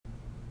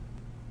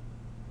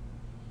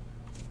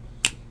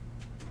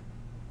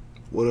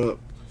What up?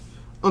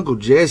 Uncle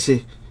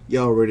Jesse,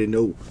 y'all already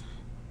know.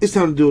 It's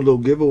time to do a little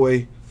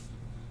giveaway.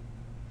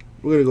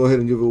 We're going to go ahead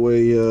and give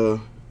away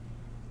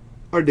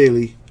our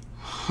daily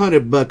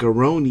 100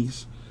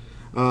 buckaroonies.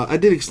 I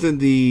did extend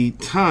the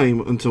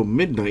time until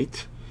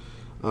midnight.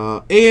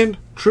 And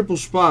triple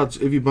spots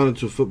if you bought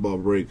into a football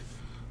break.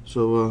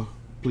 So,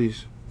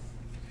 please,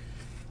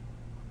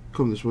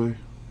 come this way.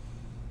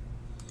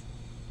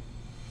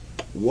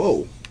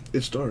 Whoa,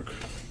 it's dark.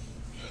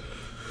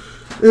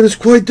 It is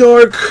quite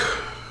dark.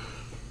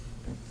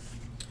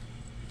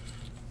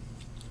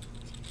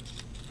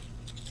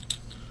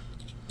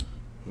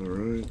 All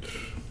right.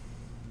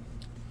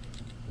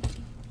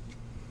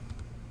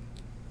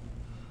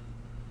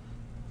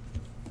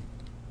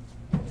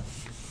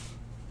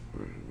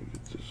 Let me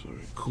get this. All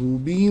right, cool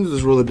beans.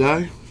 Let's roll the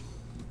die.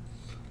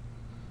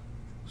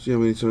 See how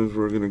many times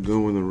we're gonna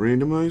go in the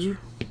randomizer.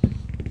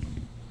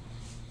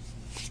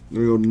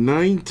 There we go.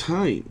 9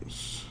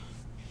 times.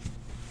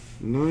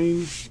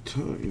 9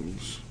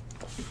 times.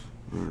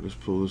 All right, let's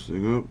pull this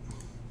thing up.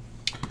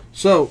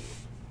 So,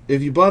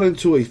 if you bought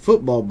into a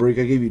football break,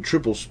 I gave you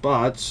triple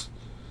spots.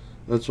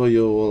 That's why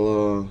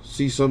you'll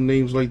see some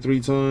names like 3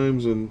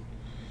 times, and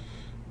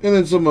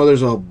then some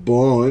others a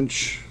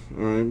bunch.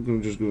 All right,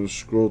 I'm just gonna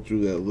scroll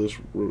through that list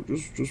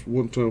just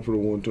one time for the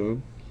one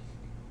time.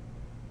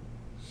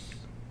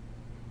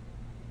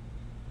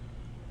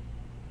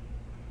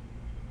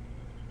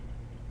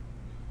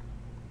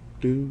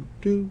 Do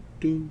do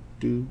do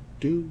do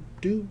do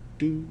do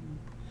do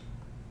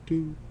do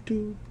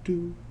do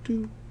do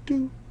do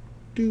do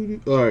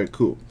do. All right,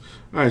 cool.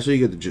 All right, so you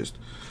get the gist.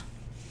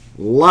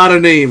 A lot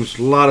of names,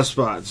 a lot of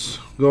spots.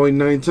 Going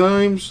 9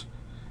 times.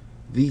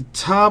 The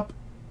top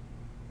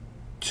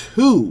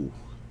 2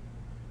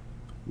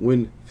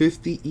 win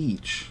 50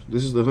 each.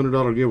 This is the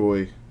 $100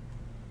 giveaway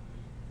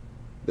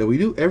that we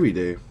do every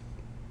day.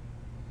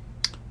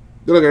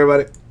 Good luck,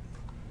 everybody.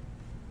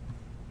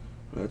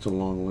 That's a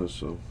long list,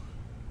 so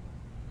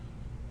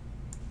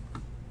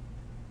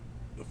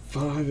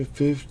 5 and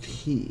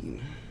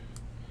 15.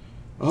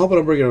 I hope I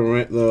don't break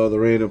the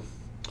random.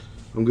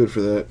 I'm good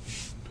for that.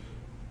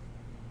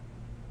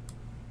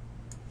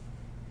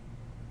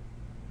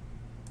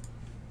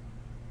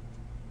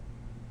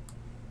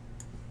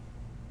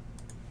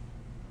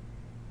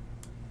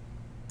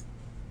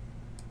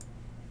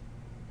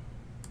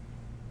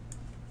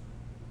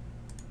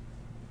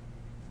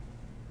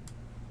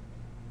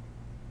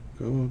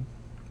 Come on,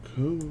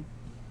 come on.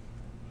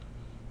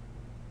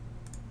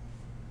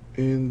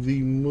 And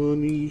the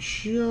money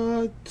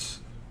shot.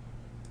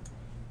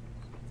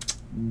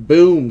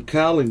 Boom,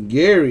 Kyle and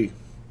Gary.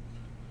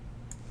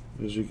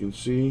 As you can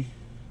see,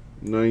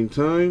 9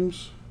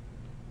 times.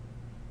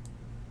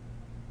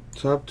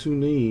 Top 2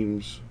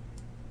 names.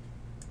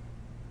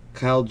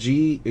 Kyle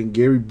G and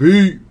Gary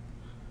B.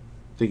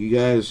 Thank you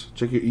guys.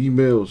 Check your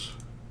emails.